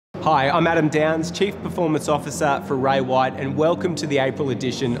Hi, I'm Adam Downs, Chief Performance Officer for Ray White, and welcome to the April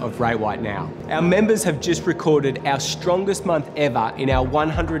edition of Ray White Now. Our members have just recorded our strongest month ever in our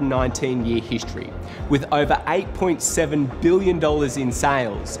 119-year history, with over $8.7 billion in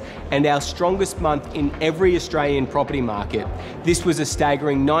sales, and our strongest month in every Australian property market. This was a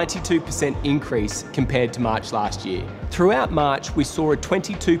staggering 92% increase compared to March last year. Throughout March, we saw a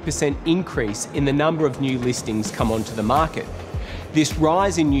 22% increase in the number of new listings come onto the market. This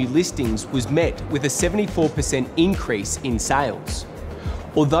rise in new listings was met with a 74% increase in sales.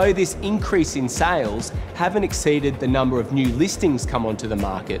 Although this increase in sales haven't exceeded the number of new listings come onto the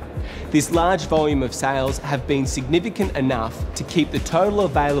market, this large volume of sales have been significant enough to keep the total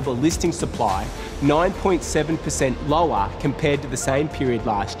available listing supply 9.7% lower compared to the same period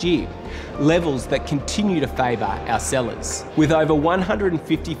last year, levels that continue to favour our sellers. With over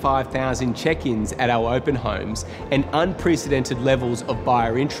 155,000 check-ins at our open homes and unprecedented levels of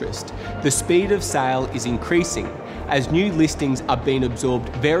buyer interest, the speed of sale is increasing as new listings are being absorbed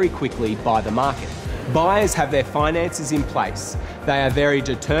very quickly by the market. Buyers have their finances in place. They are very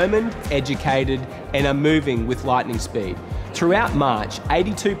determined, educated, and are moving with lightning speed. Throughout March,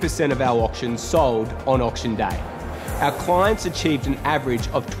 82% of our auctions sold on auction day. Our clients achieved an average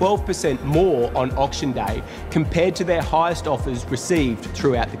of 12% more on auction day compared to their highest offers received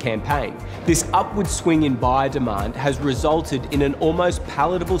throughout the campaign. This upward swing in buyer demand has resulted in an almost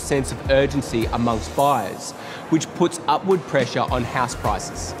palatable sense of urgency amongst buyers, which puts upward pressure on house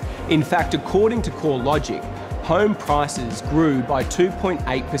prices. In fact, according to CoreLogic, home prices grew by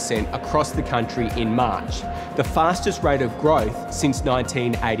 2.8% across the country in March, the fastest rate of growth since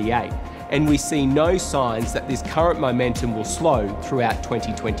 1988. And we see no signs that this current momentum will slow throughout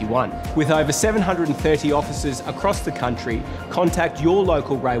 2021. With over 730 offices across the country, contact your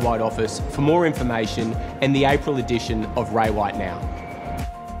local Ray White office for more information and the April edition of Ray White Now.